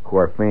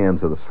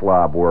fans of the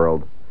slob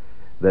world,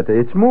 that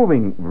it's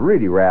moving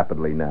really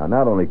rapidly now.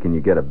 Not only can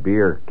you get a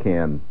beer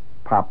can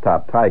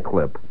pop-top tie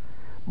clip,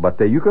 but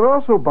you can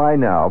also buy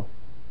now.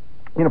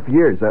 You know, for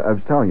years I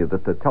was telling you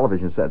that the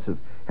television sets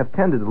have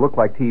tended to look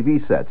like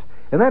TV sets,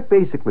 and that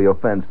basically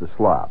offends the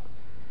slob.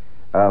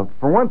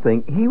 For one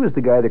thing, he was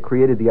the guy that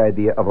created the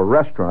idea of a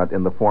restaurant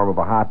in the form of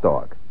a hot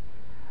dog.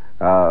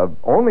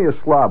 Only a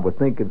slob would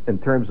think in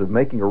terms of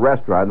making a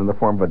restaurant in the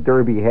form of a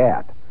derby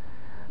hat.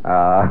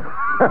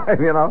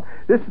 You know,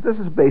 this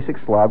is a basic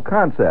slob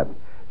concept.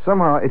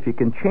 Somehow, if you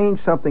can change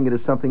something into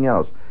something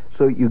else,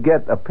 so you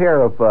get a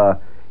pair of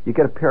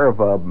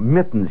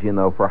mittens, you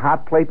know, for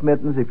hot plate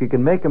mittens. If you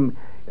can make them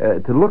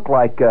to look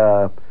like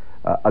a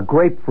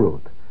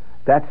grapefruit,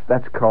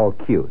 that's called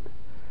cute.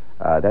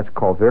 That's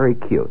called very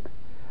cute.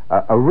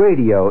 A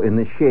radio in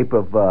the shape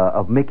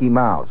of Mickey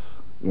Mouse.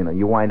 You know,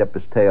 you wind up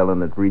his tail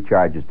and it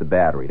recharges the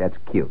battery. That's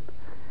cute.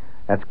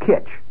 That's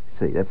kitsch.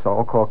 See, that's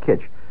all called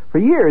kitsch. For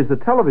years, the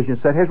television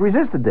set has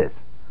resisted this.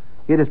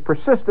 It has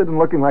persisted in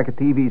looking like a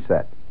TV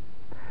set.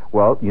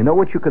 Well, you know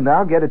what you can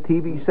now get a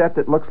TV set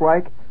that looks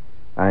like?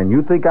 And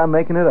you think I'm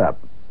making it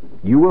up.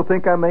 You will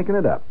think I'm making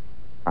it up.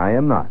 I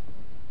am not.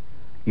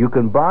 You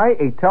can buy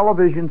a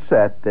television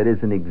set that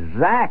is an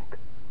exact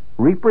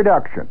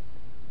reproduction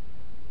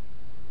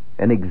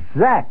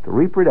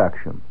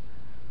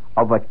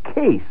of a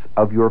case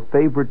of your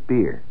favorite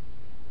beer.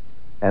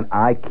 And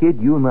I kid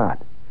you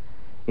not.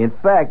 In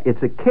fact,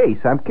 it's a case.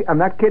 I'm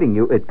not kidding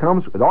you. It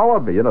comes with all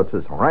of it. You know, it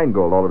says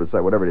Rheingold all over the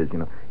side, whatever it is. You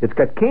know, it's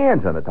got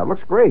cans on it. That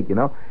looks great. You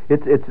know,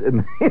 it's.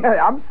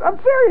 I'm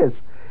serious.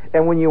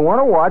 And when you want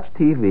to watch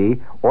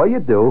TV, all you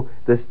do,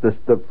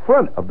 the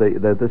front of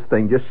this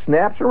thing just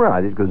snaps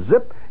around. It goes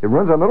zip. It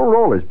runs on little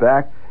rollers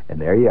back,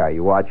 and there you are.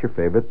 You watch your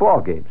favorite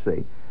ball game.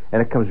 See,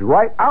 and it comes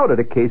right out of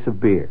the case of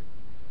beer.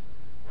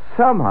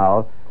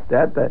 Somehow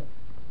that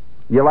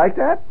you like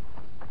that?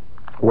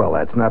 Well,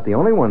 that's not the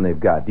only one they've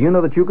got. Do you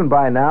know that you can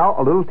buy now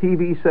a little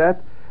TV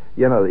set?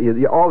 You know,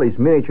 all these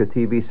miniature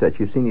TV sets.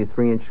 You've seen these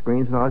 3-inch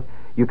screens and all that.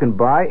 You can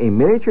buy a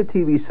miniature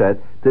TV set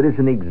that is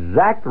an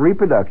exact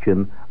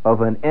reproduction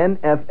of an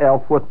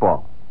NFL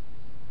football.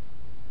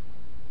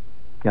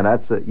 And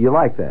that's you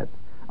like that?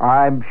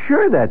 I'm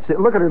sure that's it.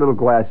 Look at her little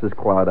glasses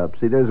cloud up.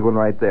 See, there's one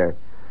right there.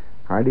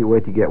 Hardly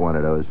wait to get one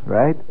of those,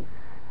 right?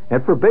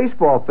 And for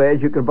baseball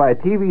fans, you can buy a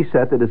TV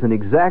set that is an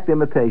exact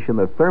imitation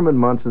of Thurman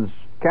Munson's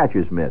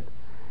catcher's mitt.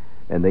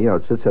 And you know,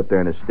 it sits up there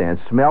in a stand,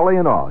 smelly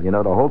and all. You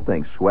know, the whole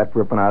thing, sweat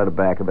dripping out of the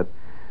back of it.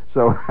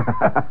 So,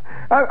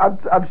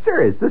 I'm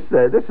serious. This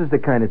is the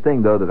kind of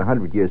thing, though, that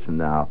 100 years from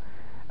now,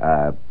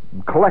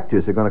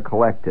 collectors are going to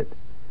collect it.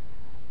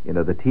 You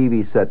know, the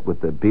TV set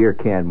with the beer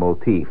can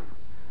motif.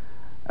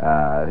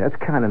 That's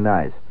kind of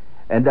nice.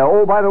 And,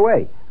 oh, by the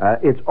way,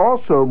 it's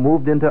also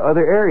moved into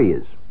other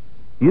areas.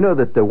 You know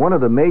that one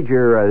of the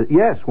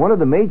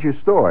major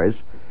stores,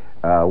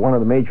 one of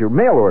the major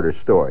mail order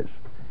stores.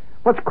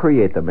 Let's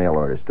create the mail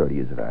order store to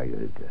use it.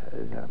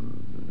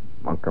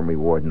 Montgomery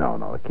Ward?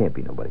 No, it can't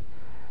be nobody.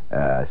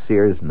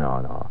 Sears?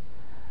 No.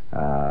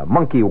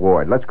 Monkey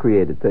Ward. Let's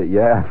create it.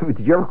 Yeah. Did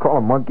you ever call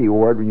him Monkey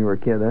Ward when you were a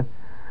kid? Huh?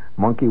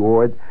 Monkey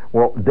Ward.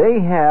 Well, they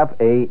have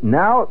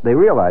now they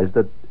realize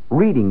that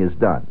reading is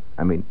done.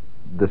 I mean,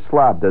 the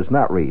slob does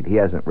not read. He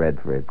hasn't read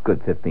for a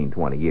good 15,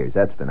 20 years.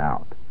 That's been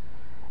out.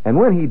 And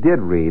when he did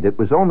read, it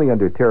was only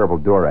under terrible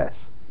duress.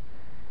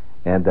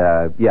 And,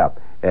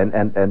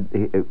 and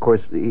he, of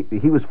course,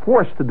 he was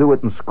forced to do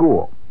it in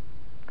school.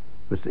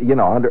 It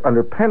was,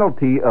 under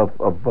penalty of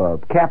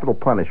capital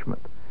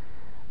punishment.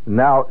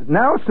 Now,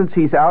 since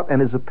he's out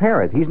and is a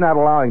parent, he's not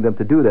allowing them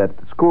to do that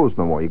at schools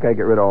no more. You gotta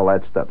get rid of all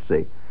that stuff,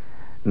 see.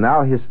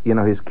 Now his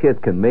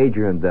kid can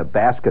major in the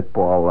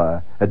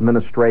basketball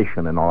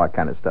administration and all that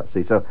kind of stuff,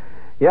 see. So,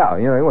 he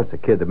wants the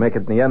kid to make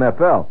it in the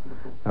NFL,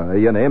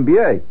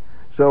 NBA.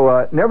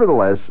 So,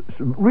 nevertheless,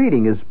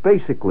 reading is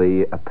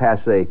basically a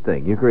passé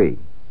thing. You agree?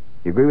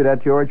 You agree with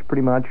that, George,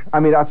 pretty much? I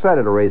mean, outside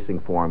of the racing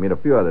form, a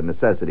few other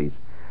necessities,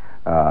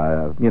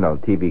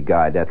 TV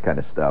guide, that kind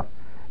of stuff.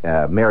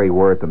 Mary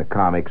Worth and the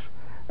comics,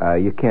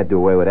 you can't do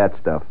away with that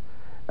stuff.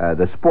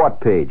 The sport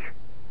page,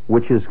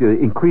 which is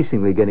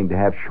increasingly getting to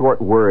have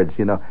short words.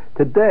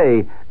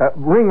 Today,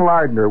 Ring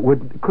Lardner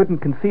couldn't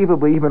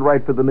conceivably even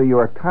write for the New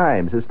York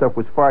Times. His stuff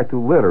was far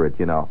too literate.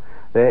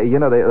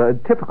 The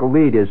typical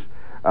lead is,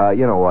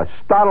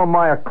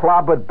 Stottlemyre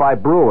clobbered by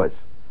Brewers.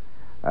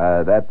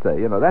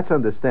 That's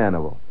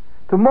understandable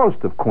to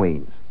most of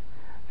Queens.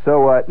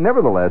 So,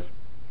 nevertheless,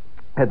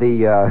 they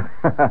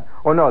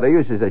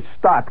usually say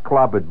Stott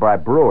clobbered by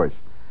Brewers.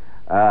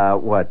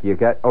 What you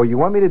got? Oh, you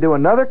want me to do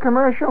another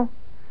commercial?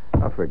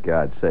 Oh, for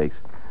God's sakes!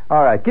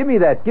 All right, give me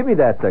that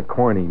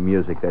corny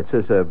music. That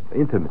says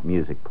intimate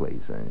music,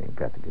 please. I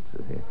got to get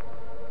this here.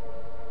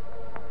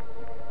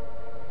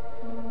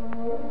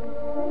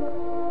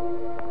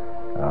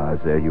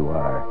 There you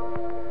are,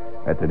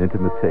 at an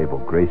intimate table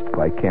graced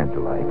by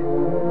candlelight.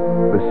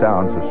 The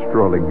sounds of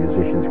strolling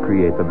musicians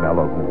create the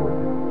mellow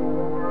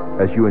mood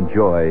as you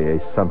enjoy a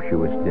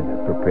sumptuous dinner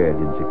prepared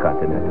in the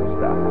continental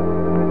style.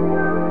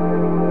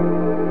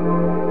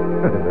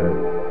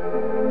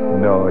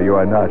 No, you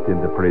are not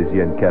in the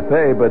Parisian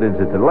Cafe, but in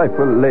the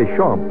delightful Les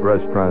Champs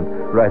restaurant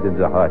right in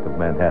the heart of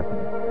Manhattan,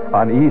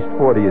 on East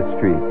 40th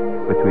Street,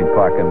 between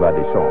Park and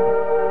Madison.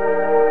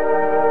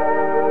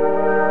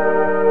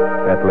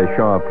 At Les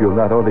Champs, you'll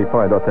not only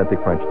find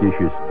authentic French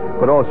dishes,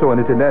 but also an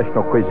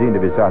international cuisine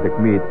of exotic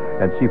meat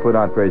and seafood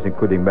entrees,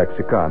 including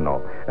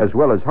Mexicano, as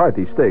well as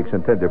hearty steaks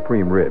and tender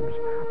prime ribs,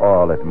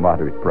 all at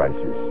moderate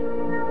prices.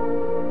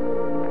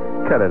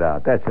 Cut it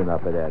out. That's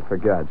enough of that. For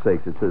God's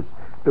sakes, it says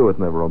do it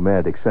in a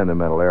romantic,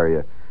 sentimental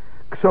area.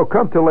 So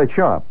come to Les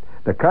Champs,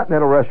 the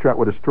continental restaurant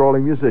with the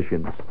strolling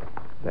musicians.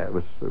 That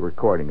was a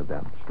recording of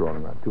them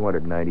strolling around.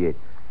 298.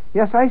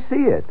 Yes, I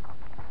see it.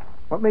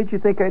 What made you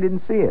think I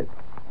didn't see it?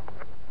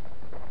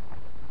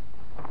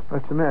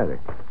 What's the matter?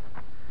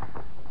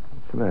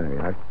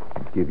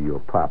 I'll give you a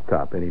pop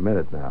top any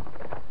minute now.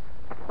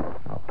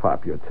 I'll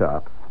pop your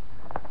top.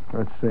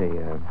 Let's see.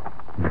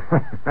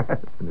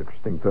 That's an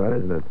interesting thought,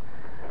 isn't it?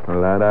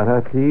 La da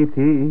da ti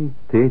ti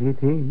ti ti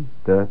ti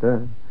da da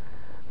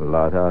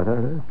la da da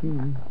da ti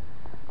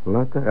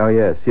la da. Oh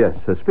yes.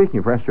 Speaking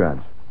of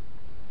restaurants,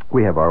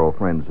 we have our old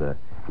friends, the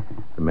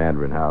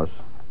Mandarin House,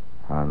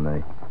 on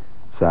the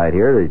side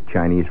here. The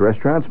Chinese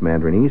restaurants,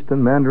 Mandarin East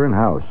and Mandarin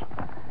House.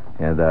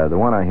 And the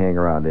one I hang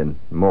around in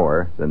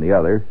more than the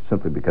other,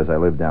 simply because I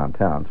live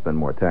downtown, spend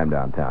more time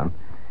downtown,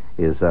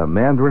 is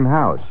Mandarin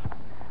House.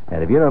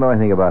 And if you don't know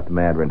anything about the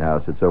Mandarin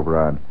House, it's over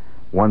on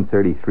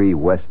 133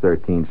 West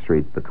 13th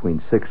Street between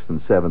 6th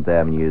and 7th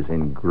Avenues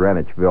in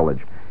Greenwich Village.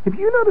 Have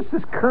you noticed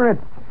this current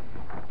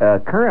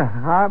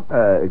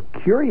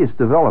curious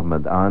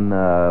development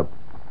on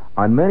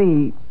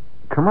many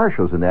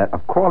commercials in that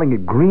of calling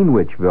it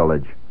Greenwich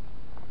Village?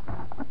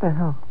 What the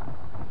hell?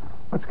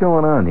 What's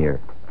going on here?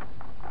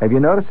 Have you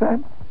noticed that?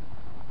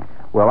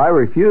 Well, I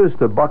refuse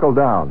to buckle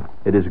down.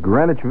 It is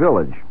Greenwich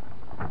Village.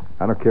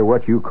 I don't care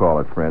what you call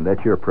it, friend.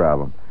 That's your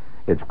problem.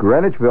 It's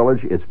Greenwich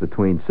Village. It's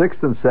between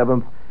 6th and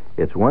 7th.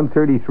 It's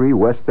 133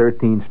 West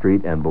 13th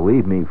Street. And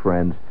believe me,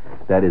 friends,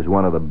 that is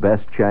one of the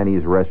best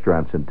Chinese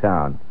restaurants in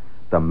town,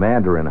 the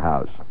Mandarin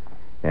House.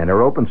 And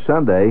they're open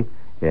Sunday.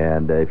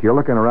 And if you're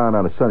looking around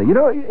on a Sunday,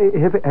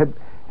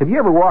 have you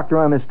ever walked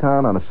around this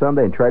town on a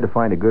Sunday and tried to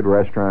find a good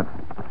restaurant?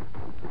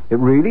 It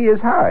really is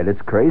hard.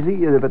 It's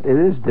crazy, but it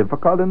is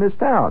difficult in this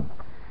town.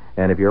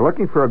 And if you're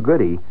looking for a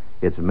goodie,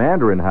 it's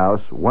Mandarin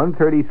House,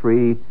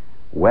 133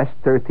 West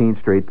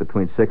 13th Street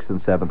between 6th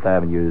and 7th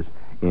Avenues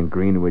in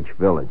Greenwich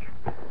Village.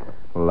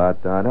 La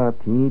da da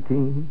ti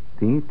ti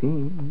ti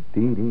ti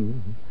ti ti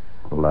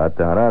la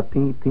da da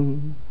ti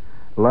ti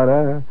la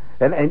da.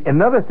 And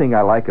another thing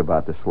I like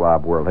about the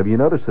slob world, have you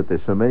noticed that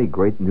there's so many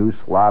great new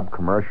slob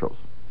commercials?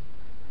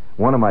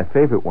 One of my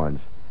favorite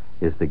ones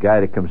is the guy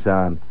that comes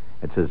on.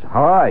 It says,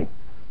 "Hi,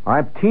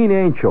 I'm Teen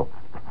Angel."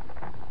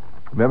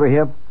 Remember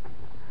him?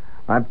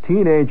 I'm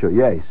Teen Angel.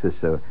 Yeah, he says,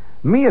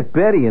 me and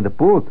Betty in the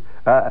booth.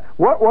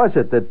 What was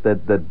it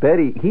that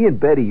Betty, he and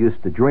Betty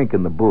used to drink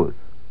in the booth?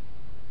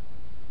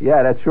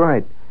 Yeah, that's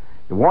right.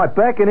 Why,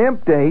 back in them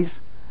days,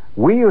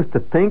 we used to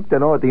think that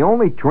the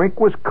only drink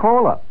was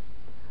cola.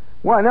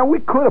 Why, now we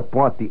could have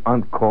bought the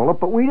uncola,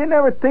 but we didn't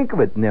ever think of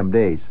it in them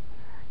days.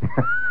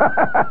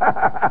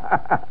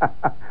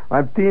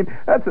 I'm Teen.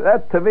 That's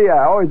to me.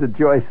 I always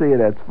enjoy seeing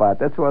that spot.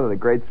 That's one of the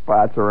great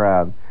spots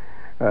around.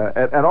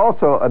 And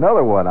also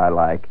another one I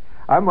like.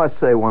 I must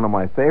say one of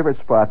my favorite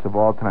spots of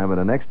all time. And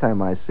the next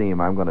time I see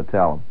him, I'm going to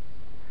tell him.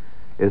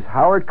 Is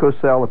Howard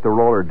Cosell at the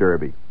roller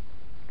derby.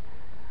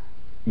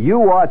 You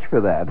watch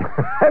for that.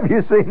 Have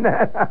you seen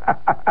that?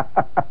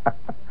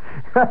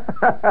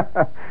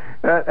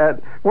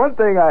 And one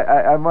thing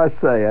I must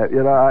say,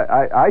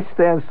 I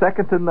stand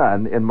second to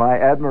none in my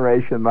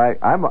admiration.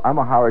 I'm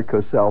a Howard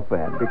Cosell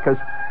fan because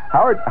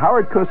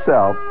Howard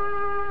Cosell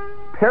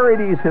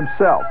parodies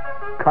himself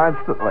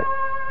constantly.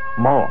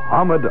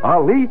 Muhammad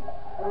Ali,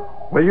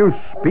 will you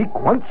speak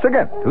once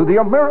again to the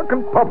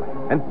American public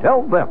and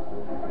tell them,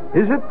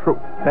 is it true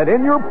that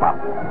in your mouth?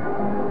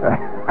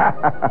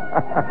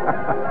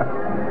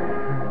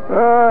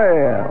 Oh,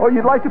 yeah. Oh,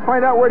 you'd like to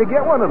find out where to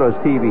get one of those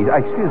TVs.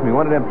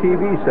 One of them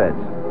TV sets.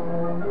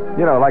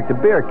 You know, like the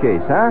bear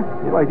case, huh?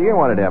 You'd like to get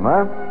one of them,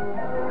 huh?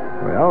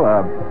 Well,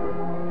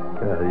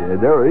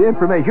 the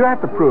information. You have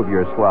to prove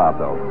you're a slob,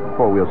 though,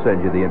 before we'll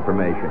send you the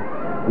information.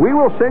 We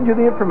will send you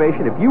the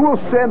information if you will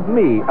send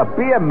me a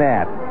beer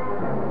mat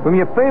from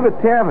your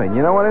favorite tavern.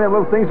 You know, one of them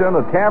little things on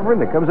the tavern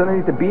that comes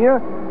underneath the beer?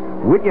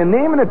 With your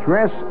name and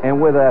address,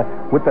 and with a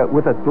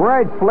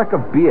dried fleck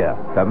of beer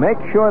to make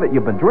sure that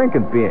you've been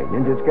drinking beer.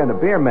 You just got a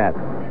beer mat.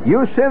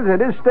 You send it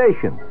to this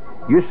station.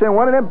 You send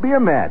one of them beer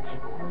mats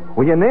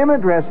with your name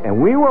and address,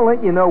 and we will let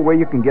you know where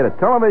you can get a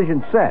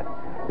television set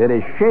that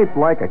is shaped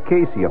like a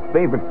case of your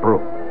favorite brew.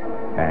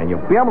 And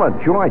you'll be able to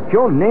enjoy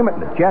Joe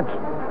Namath and the Jets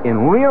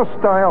in real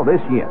style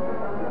this year.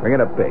 Bring it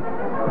up big.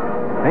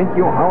 Thank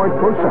you, Howard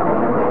Cosell.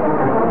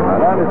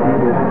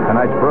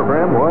 Tonight's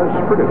program was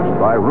produced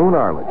by Roone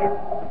Arledge.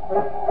 In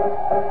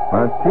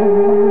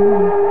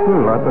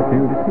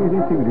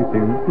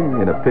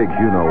a pig's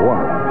you know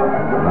what.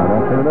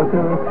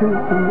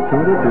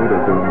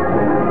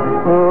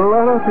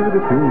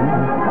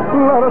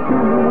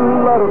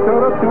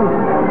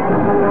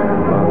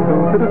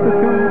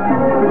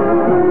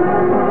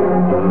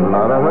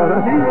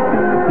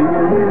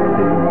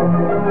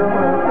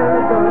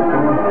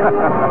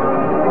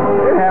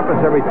 It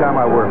happens every time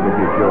I work with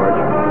you,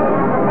 George.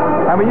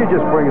 I mean, you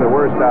just bring the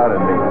worst out in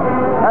me.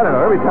 I don't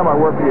know. Every time I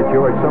work with you,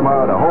 George,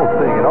 somehow the whole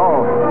thing and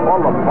all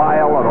the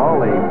bile and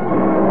all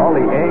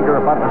the anger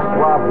about the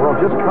slob world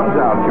just comes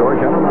out,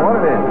 George. I don't know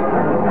what it is.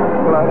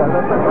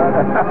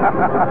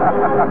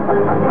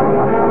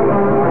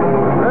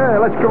 Hey,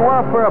 let's go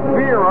out for a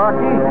beer,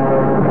 Rocky.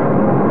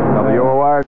 WOR.